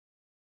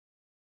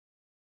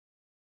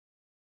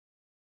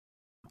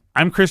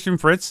I'm Christian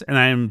Fritz, and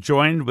I am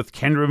joined with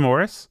Kendra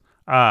Morris,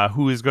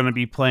 who is going to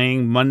be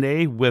playing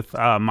Monday with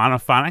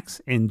Monophonics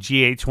in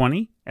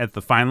GA20 at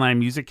the Fine Line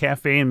Music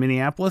Cafe in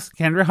Minneapolis.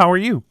 Kendra, how are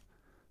you?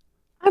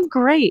 I'm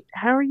great.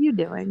 How are you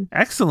doing?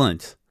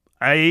 Excellent.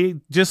 I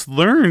just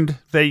learned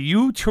that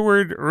you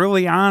toured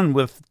early on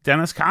with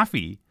Dennis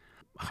Coffey.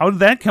 How did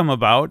that come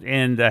about,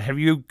 and have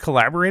you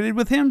collaborated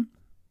with him?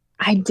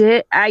 I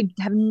did. I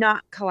have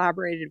not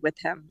collaborated with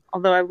him,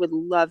 although I would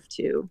love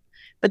to.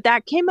 But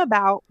that came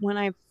about when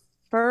I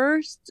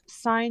first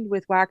signed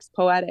with Wax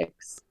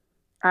Poetics.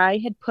 I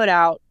had put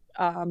out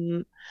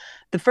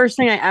the first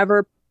thing I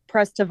ever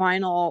pressed to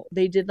vinyl.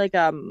 They did like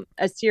a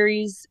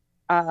series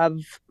of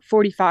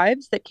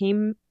 45s that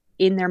came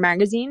in their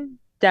magazine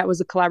that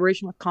was a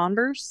collaboration with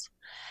Converse.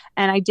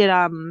 And I did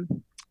a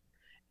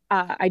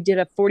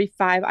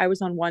 45. I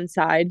was on one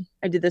side.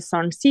 I did the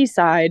song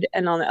Seaside,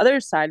 and on the other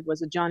side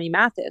was a Johnny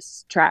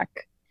Mathis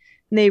track.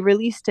 And they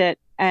released it,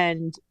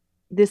 and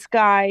this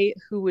guy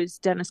who was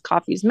Dennis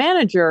Coffey's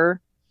manager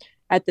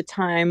at the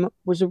time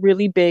was a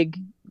really big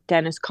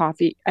Dennis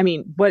Coffey. I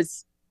mean,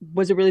 was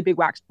a really big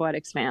Wax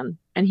Poetics fan,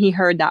 and he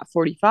heard that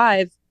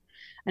 45,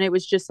 and it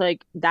was just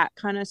like that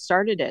kind of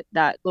started it.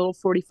 That little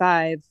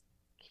 45,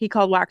 he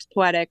called Wax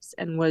Poetics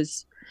and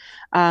was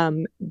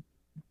um,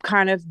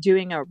 kind of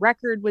doing a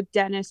record with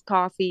Dennis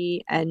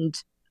Coffey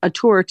and a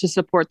tour to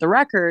support the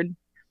record.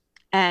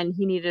 And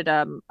he needed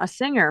a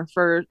singer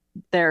for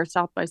their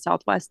South by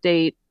Southwest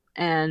date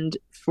and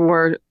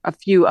for a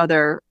few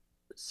other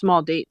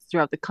small dates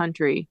throughout the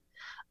country.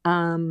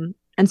 And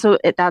so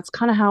that's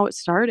kind of how it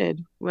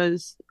started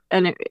was,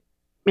 and it,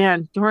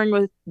 man, touring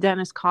with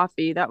Dennis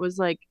Coffey, that was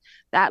like,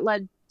 that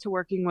led to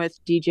working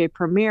with DJ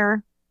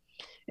Premier.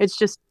 It's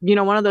just,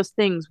 one of those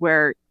things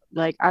where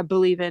like I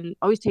believe in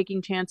always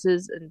taking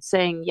chances and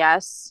saying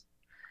yes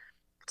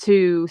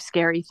to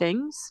scary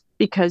things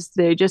because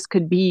they just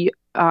could be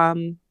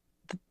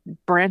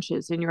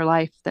branches in your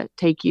life that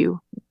take you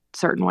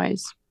certain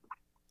ways.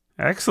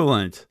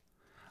 Excellent.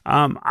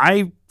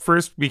 I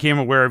first became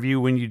aware of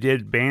you when you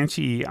did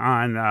Banshee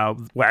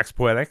on Wax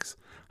Poetics.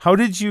 How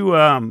did you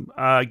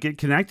get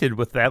connected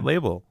with that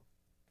label?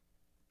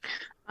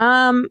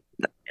 Um,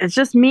 it's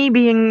just me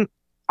being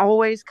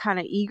always kind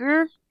of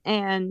eager,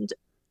 and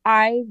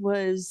I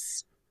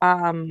was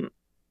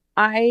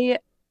I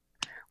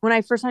when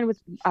I first signed with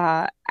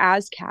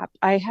ASCAP,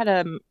 I had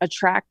a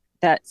track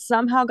that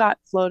somehow got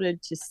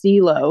floated to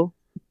CeeLo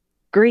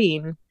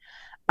Green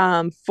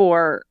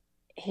for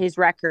his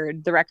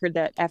record, the record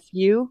that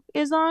FU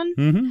is on.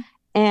 Mm-hmm.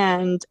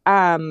 And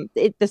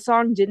the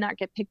song did not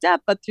get picked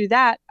up, but through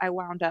that, I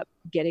wound up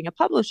getting a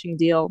publishing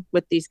deal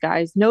with these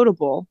guys,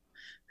 Notable,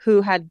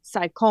 who had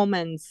Cy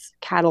Coleman's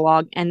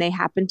catalog, and they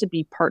happened to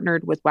be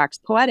partnered with Wax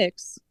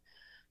Poetics.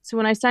 So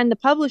when I signed the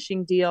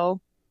publishing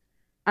deal,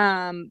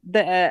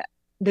 the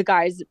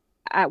guys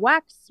at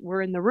Wax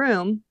were in the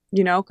room,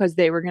 because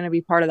they were going to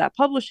be part of that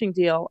publishing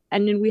deal,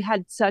 and then we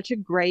had such a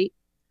great,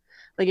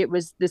 like, it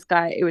was this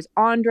guy, it was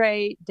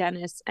Andre,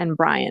 Dennis, and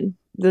Brian.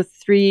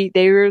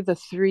 They were the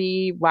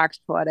three Wax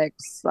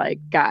Poetics like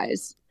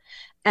guys,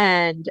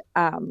 and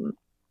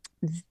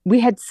we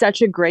had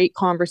such a great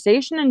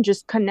conversation and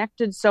just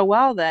connected so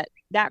well that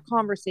that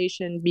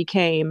conversation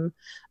became,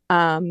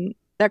 hey,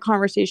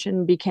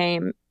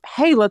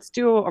 let's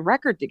do a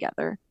record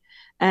together.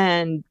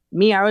 And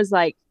me, I was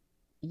like,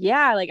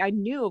 yeah, like I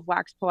knew of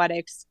Wax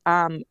Poetics.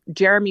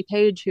 Jeremy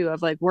Page, who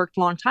I've like worked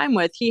a long time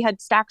with, he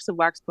had stacks of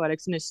Wax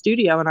Poetics in his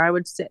studio, and I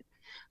would sit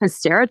and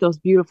stare at those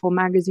beautiful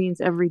magazines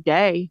every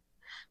day.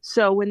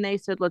 So when they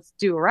said, let's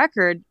do a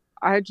record,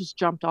 I just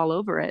jumped all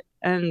over it.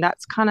 And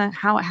that's kind of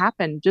how it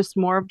happened. Just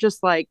more of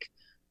just like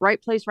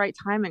right place, right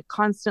time, and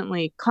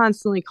constantly,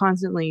 constantly,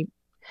 constantly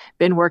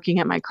been working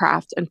at my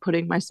craft and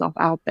putting myself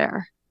out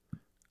there.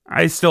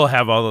 I still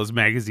have all those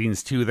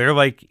magazines too. They're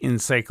like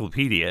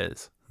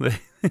encyclopedias.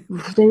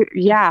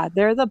 Yeah,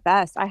 they're the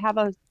best. I have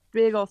a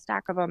big old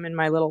stack of them in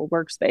my little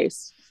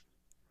workspace.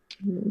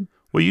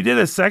 Well, you did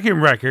a second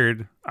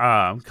record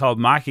called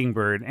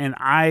Mockingbird, and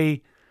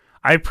I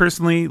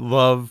personally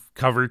love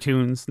cover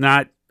tunes,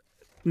 not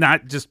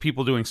just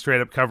people doing straight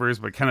up covers,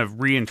 but kind of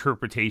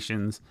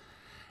reinterpretations.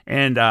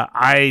 And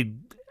I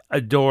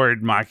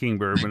adored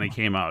Mockingbird when it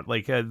came out.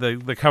 Like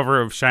the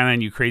cover of "Shine on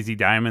You, Crazy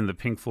Diamond," the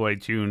Pink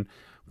Floyd tune,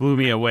 blew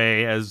me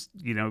away. As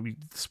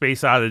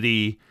Space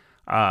Oddity,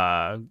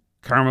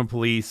 Karma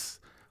Police.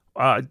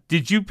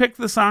 Did you pick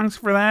the songs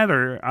for that,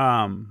 or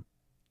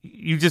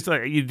you just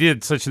you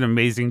did such an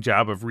amazing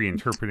job of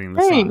reinterpreting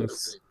the songs?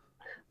 Thanks.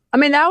 I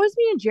mean, that was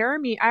me and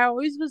Jeremy. I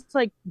always was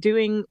like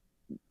doing.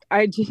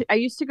 I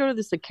used to go to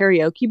this like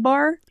karaoke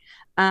bar,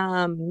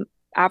 um,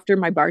 after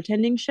my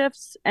bartending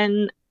shifts,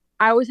 and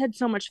I always had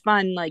so much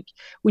fun. Like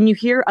when you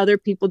hear other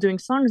people doing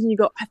songs, and you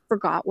go, I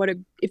forgot what.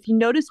 If you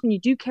notice when you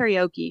do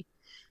karaoke,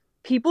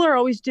 people are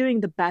always doing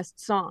the best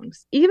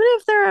songs, even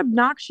if they're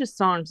obnoxious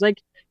songs.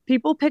 Like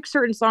people pick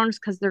certain songs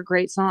because they're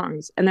great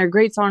songs, and they're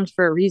great songs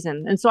for a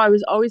reason. And so I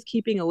was always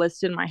keeping a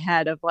list in my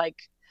head of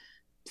like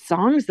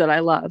songs that I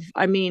love.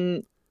 I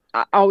mean,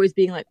 always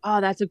being like,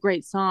 oh, that's a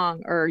great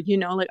song, or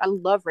like I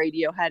love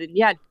Radiohead. And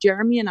yeah,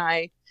 Jeremy and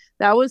I,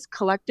 that was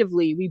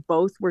collectively, we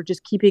both were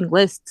just keeping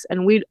lists,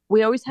 and we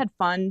always had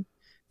fun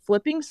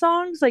flipping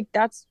songs. Like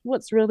that's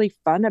what's really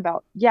fun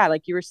about, yeah,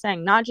 like you were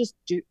saying, not just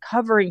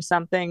covering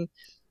something,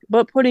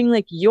 but putting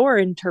like your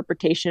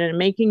interpretation and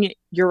making it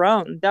your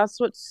own. That's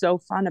what's so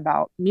fun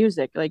about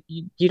music. Like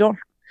you don't,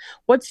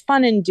 what's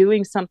fun in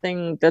doing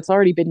something that's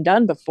already been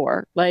done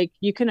before? Like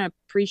you can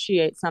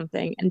appreciate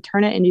something and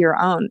turn it into your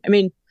own. I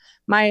mean,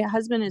 my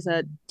husband is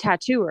a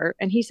tattooer,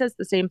 and he says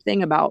the same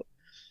thing about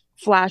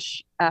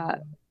flash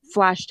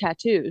flash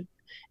tattoos.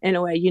 In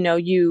a way,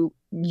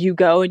 you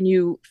go and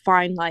you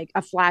find like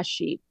a flash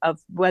sheet of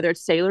whether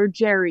it's Sailor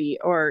Jerry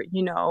or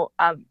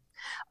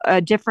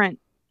a different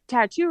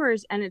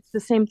tattooers, and it's the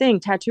same thing.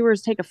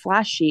 Tattooers take a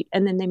flash sheet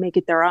and then they make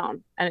it their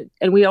own, and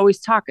we always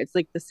talk, it's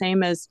like the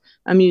same as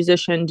a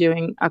musician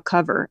doing a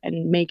cover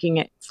and making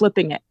it,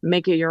 flipping it,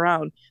 make it your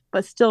own,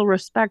 but still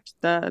respect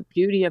the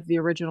beauty of the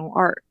original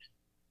art.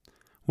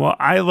 Well,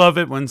 I love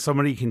it when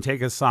somebody can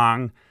take a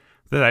song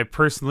that I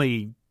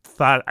personally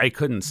thought I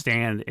couldn't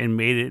stand and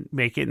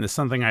make it into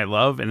something I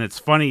love. And it's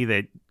funny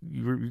that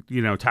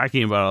you're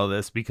talking about all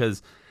this,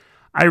 because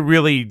I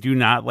really do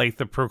not like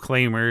the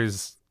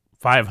Proclaimers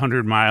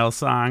 500 Mile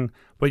song,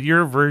 but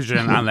your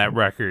version on that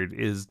record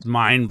is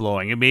mind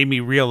blowing. It made me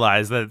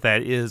realize that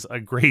that is a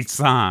great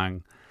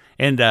song.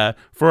 And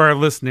for our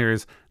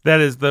listeners, that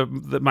is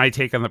my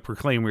take on the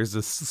Proclaimers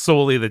is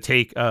solely the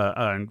take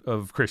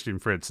of Christian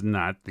Fritz,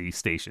 not the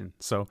station.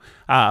 So,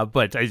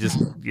 but I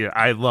just,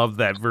 I love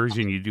that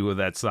version you do of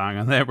that song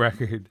on that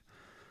record.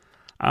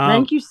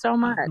 Thank you so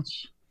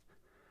much.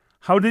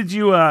 How did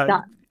you?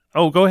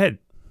 Oh, go ahead.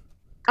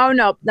 Oh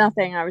no,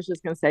 nothing. I was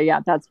just gonna say, yeah,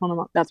 that's one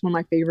of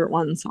my favorite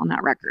ones on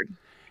that record.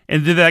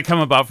 And did that come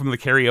about from the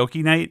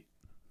karaoke night?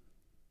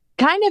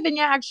 Kind of, and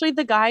yeah, actually,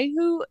 the guy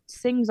who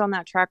sings on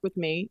that track with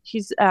me,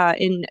 he's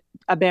in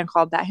a band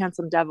called That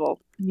Handsome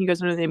Devil. He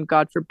goes under the name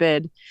God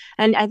Forbid,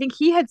 and I think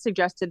he had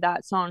suggested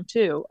that song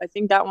too. I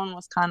think that one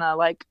was kind of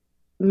like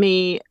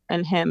me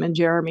and him and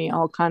Jeremy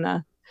all kind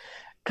of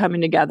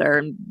coming together,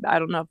 and I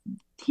don't know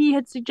if he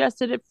had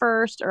suggested it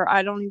first or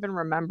I don't even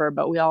remember,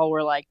 but we all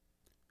were like,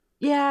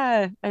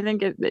 yeah, I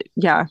think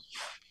yeah.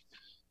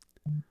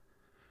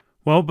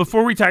 Well,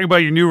 before we talk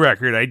about your new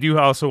record, I do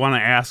also want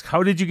to ask,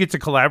 how did you get to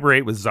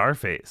collaborate with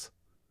Czarface?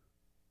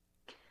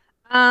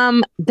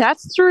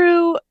 That's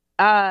through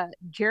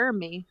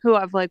Jeremy,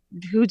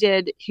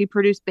 he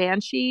produced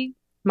Banshee,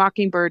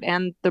 Mockingbird,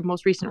 and the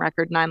most recent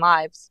record, Nine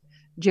Lives.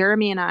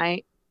 Jeremy and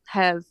I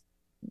have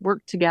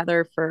worked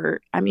together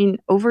for, I mean,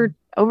 over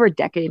a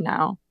decade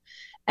now.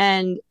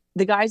 And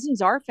the guys in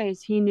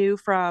Czarface he knew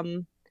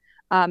from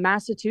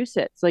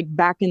Massachusetts, like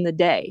back in the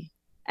day.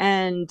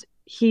 And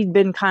he'd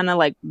been kind of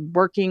like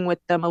working with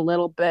them a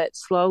little bit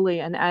slowly.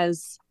 And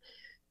as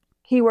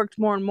he worked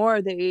more and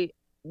more, they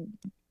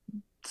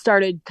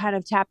started kind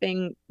of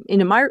tapping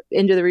into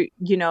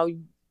the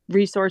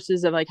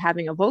resources of like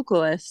having a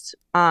vocalist.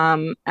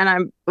 And I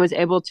was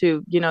able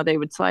to, they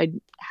would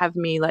have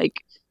me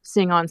like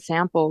sing on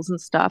samples and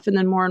stuff. And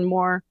then more and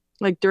more,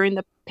 like during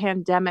the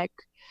pandemic,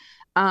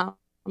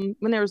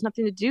 when there was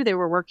nothing to do, they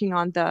were working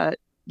on the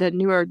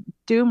newer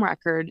Doom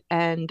record,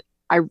 and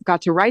I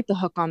got to write the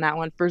hook on that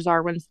one for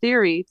Zarwin's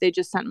Theory. They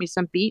just sent me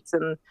some beats,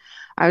 and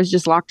I was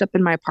just locked up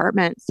in my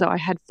apartment, so I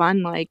had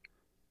fun like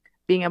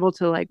being able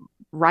to like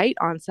write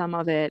on some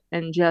of it.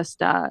 And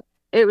just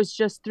it was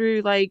just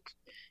through like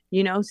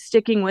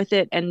sticking with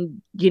it,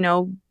 and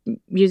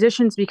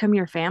musicians become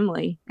your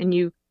family, and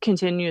you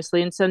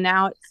continuously. And so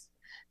now it's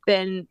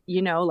been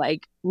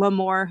like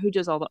Lamore, who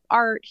does all the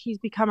art, he's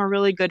become a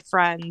really good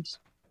friend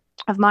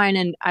of mine,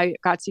 and I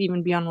got to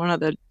even be on one of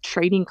the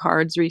trading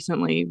cards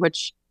recently,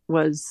 which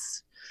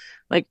was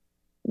like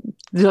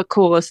the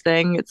coolest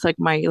thing. It's like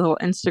my little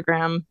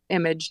Instagram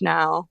image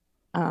now.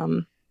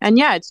 And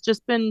yeah, it's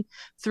just been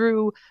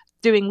through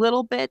doing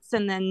little bits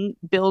and then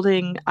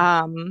building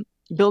a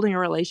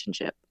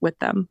relationship with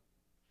them.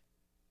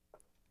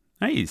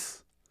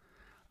 Nice.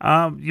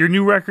 Your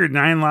new record,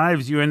 Nine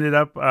Lives, you ended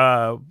up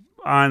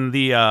on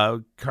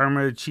the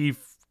Karma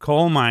Chief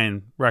Coal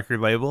Mine record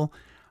label.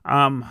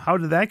 How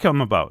did that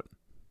come about?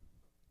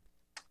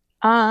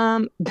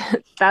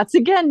 That's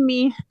again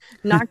me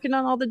knocking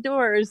on all the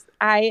doors.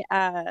 I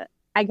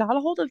got a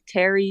hold of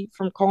Terry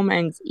from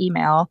Coleman's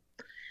email,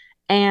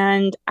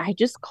 and I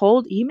just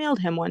cold emailed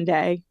him one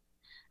day,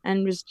 and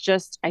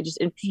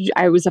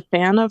I was a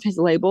fan of his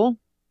label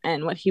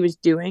and what he was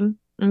doing.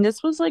 And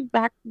this was like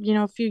back,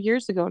 a few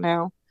years ago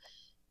now.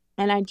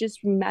 And I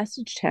just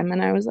messaged him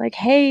and I was like,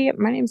 hey,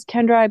 my name's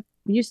Kendra. I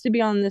used to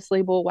be on this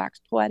label,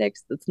 Wax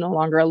Poetics. That's no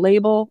longer a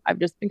label. I've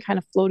just been kind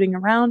of floating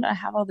around. I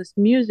have all this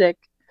music.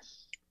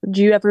 Would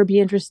you ever be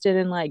interested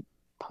in like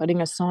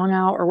putting a song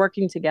out or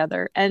working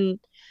together? And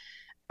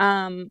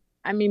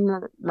I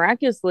mean,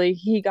 miraculously,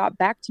 he got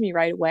back to me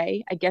right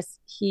away. I guess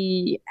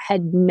he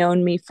had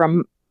known me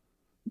from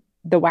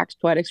the Wax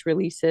Poetics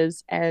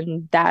releases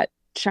and that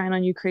Shine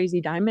on You Crazy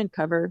Diamond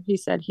cover he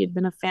said he'd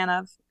been a fan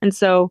of. And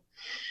so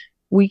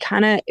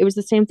it was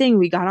the same thing.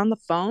 We got on the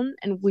phone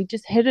and we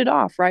just hit it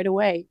off right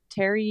away.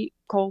 Terry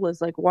Cole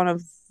is like one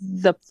of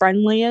the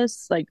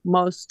friendliest, like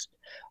most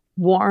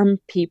warm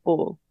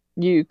people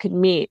you could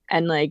meet.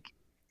 And like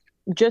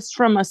just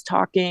from us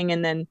talking,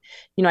 and then,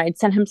 I'd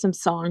sent him some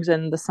songs,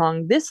 and the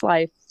song This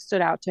Life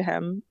stood out to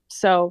him.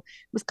 So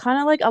it was kind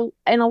of like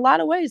in a lot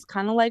of ways,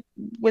 kind of like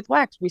with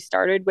Wax. We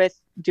started with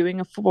doing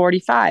a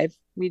 45.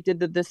 We did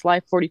the This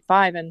Life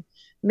 45, and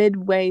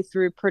midway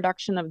through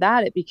production of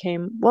that, it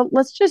became, well,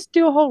 let's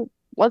do a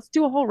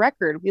whole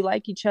record. We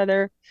like each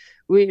other,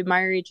 we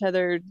admire each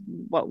other,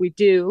 what we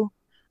do,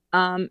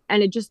 and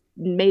it just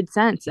made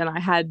sense. And I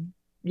had,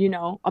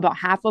 about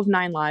half of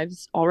Nine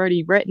Lives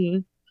already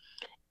written,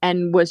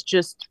 and was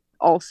just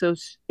also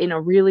in a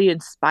really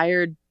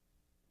inspired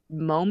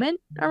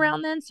moment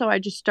around then. So I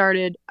just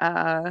started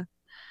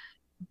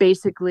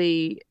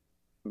basically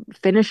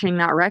finishing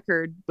that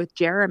record with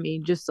Jeremy,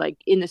 just like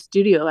in the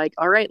studio, like,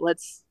 all right,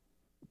 let's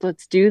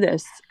do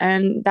this.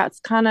 And that's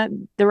kind of,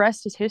 the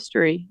rest is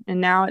history. And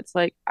now it's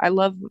like I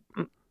love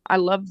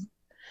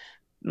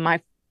my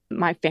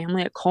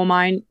family at Coal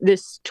Mine.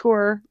 This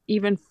tour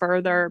even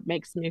further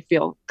makes me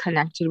feel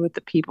connected with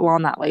the people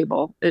on that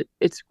label.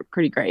 It's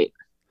pretty great.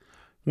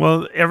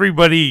 Well,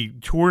 everybody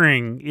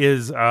touring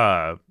is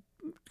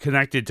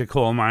connected to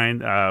Coal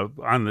Mine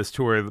on this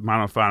tour, the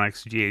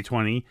Monophonics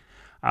GA20.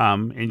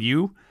 And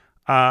you,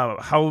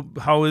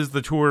 how is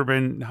the tour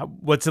been?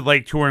 What's it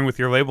like touring with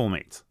your label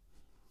mates?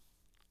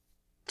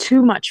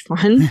 Too much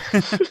fun.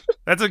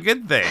 That's a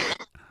good thing.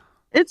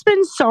 It's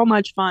been so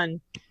much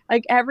fun.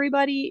 Like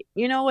everybody,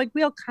 like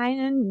we all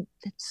kind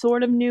of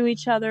sort of knew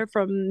each other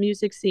from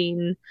music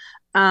scene.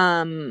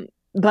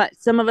 But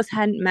some of us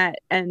hadn't met,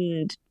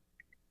 and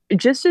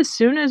just as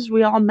soon as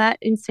we all met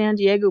in San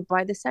Diego,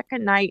 by the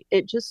second night,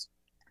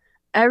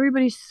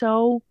 everybody's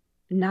so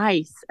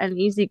nice and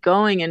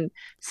easygoing and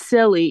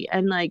silly.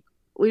 And like,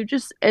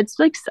 it's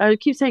like, I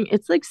keep saying,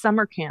 it's like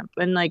summer camp.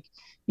 And like,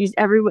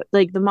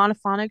 like the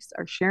Monophonics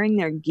are sharing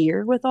their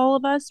gear with all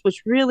of us,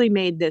 which really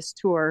made this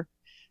tour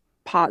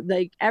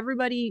like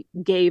everybody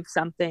gave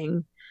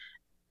something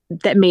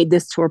that made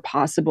this tour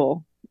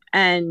possible.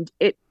 And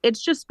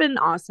it's just been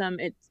awesome.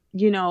 It's,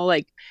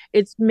 like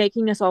it's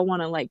making us all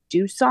want to like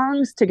do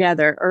songs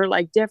together, or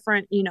like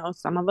different,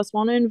 some of us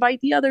want to invite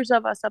the others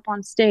of us up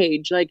on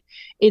stage. Like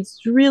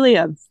it's really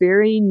a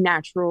very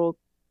natural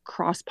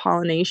cross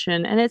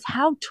pollination, and it's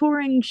how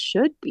touring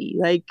should be.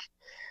 Like,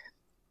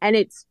 and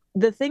it's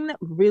the thing that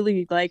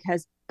really like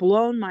has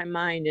blown my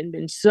mind and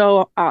been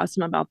so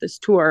awesome about this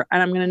tour.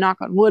 And I'm going to knock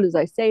on wood as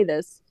I say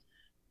this,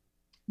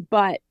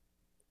 but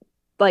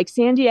like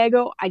San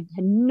Diego, I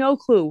had no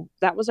clue.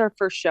 That was our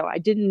first show. I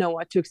didn't know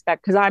what to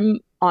expect because I'm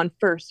on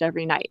first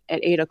every night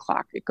at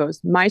 8:00. It goes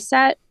my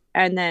set,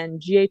 and then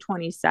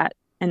GA20 set,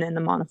 and then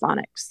the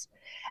Monophonics.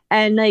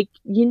 And like,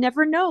 you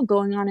never know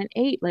going on at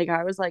 8. Like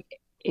I was like,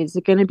 is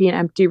it going to be an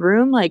empty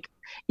room? Like,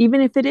 even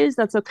if it is,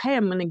 that's okay.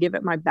 I'm going to give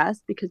it my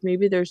best, because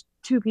maybe there's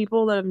 2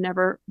 people that have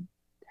never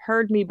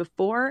heard me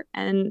before,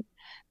 and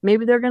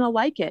maybe they're going to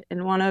like it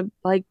and want to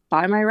like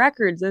buy my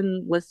records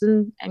and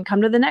listen and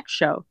come to the next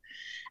show.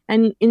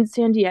 And in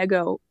San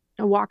Diego,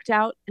 I walked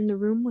out and the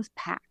room was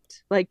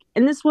packed. Like,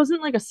 and this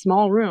wasn't like a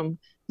small room.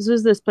 This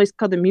was this place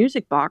called the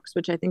Music Box,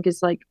 which I think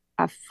is like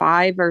a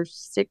 500 or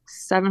 600,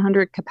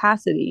 700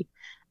 capacity.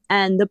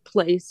 And the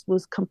place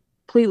was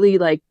completely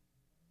like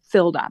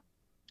filled up.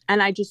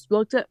 And I just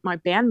looked at my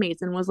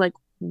bandmates and was like,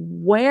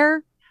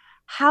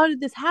 how did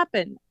this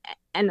happen?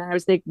 And I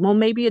was like, well,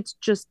 maybe it's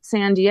just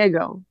San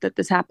Diego that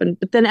this happened.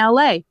 But then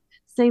LA,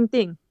 same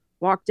thing.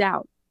 Walked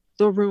out.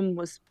 The room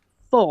was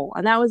full,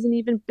 and that was an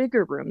even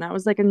bigger room. That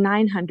was like a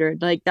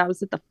 900. Like that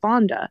was at the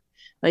Fonda,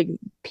 like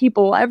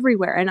people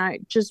everywhere. And I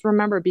just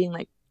remember being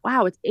like,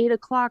 wow, it's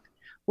 8:00.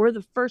 We're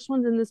the first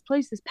ones, and this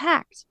place is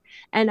packed.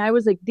 And I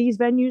was like, these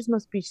venues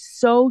must be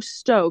so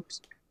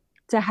stoked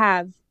to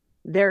have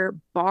their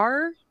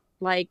bar.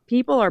 Like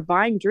people are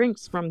buying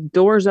drinks from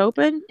doors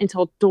open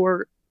until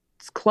doors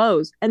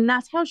close. And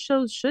that's how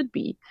shows should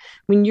be.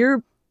 When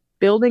you're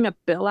building a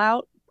bill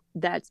out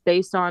that's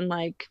based on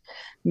like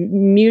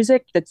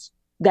music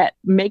that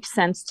makes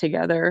sense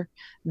together,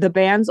 the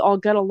bands all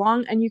get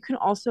along, and you can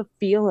also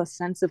feel a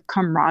sense of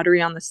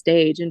camaraderie on the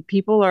stage, and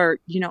people are,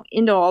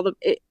 into all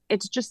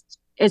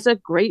it's a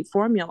great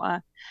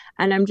formula.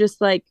 And I'm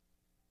just like,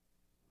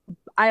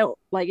 I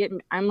like it.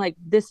 I'm like,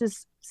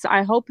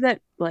 I hope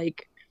that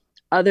like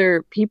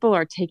other people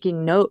are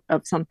taking note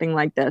of something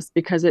like this,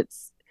 because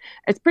it's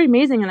pretty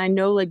amazing. And I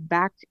know like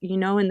back, in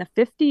the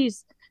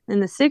 50s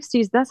and the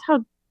 60s,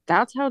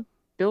 that's how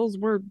bills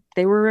were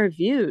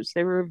reviews.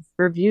 They were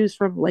reviews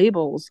from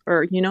labels,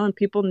 or and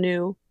people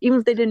knew, even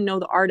if they didn't know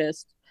the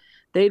artist,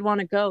 they'd want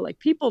to go. Like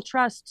people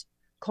trust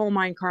Coal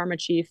Mine Karma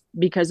Chief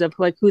because of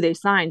like who they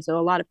signed. So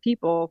a lot of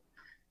people,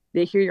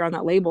 they hear you're on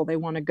that label, they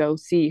want to go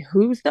see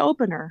who's the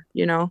opener.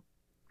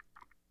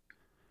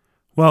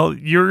 Well,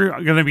 you're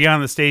going to be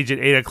on the stage at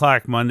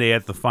 8:00 Monday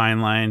at the Fine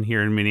Line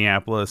here in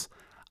Minneapolis.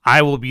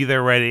 I will be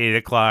there right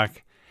at 8:00.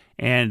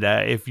 And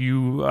if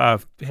you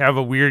have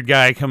a weird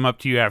guy come up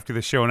to you after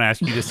the show and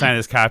ask you to sign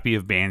his copy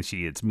of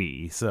Banshee, it's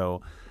me.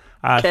 So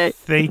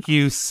thank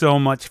you so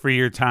much for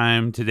your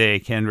time today,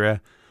 Kendra.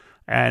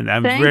 And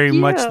I'm very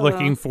much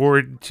looking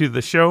forward to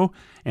the show.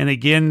 And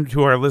again,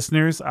 to our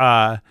listeners,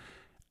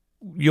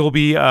 you'll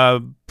be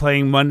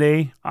playing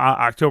Monday,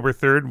 October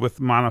 3rd with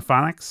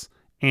Monophonics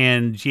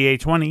and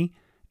GA20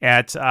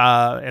 at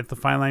the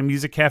Fine Line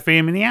Music Cafe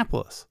in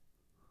Minneapolis.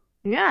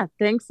 Yeah,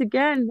 thanks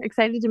again.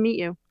 Excited to meet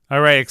you. All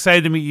right,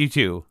 excited to meet you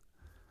too.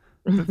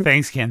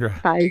 Thanks,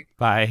 Kendra. Bye.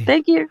 Bye.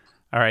 Thank you.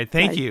 All right,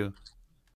 thank you.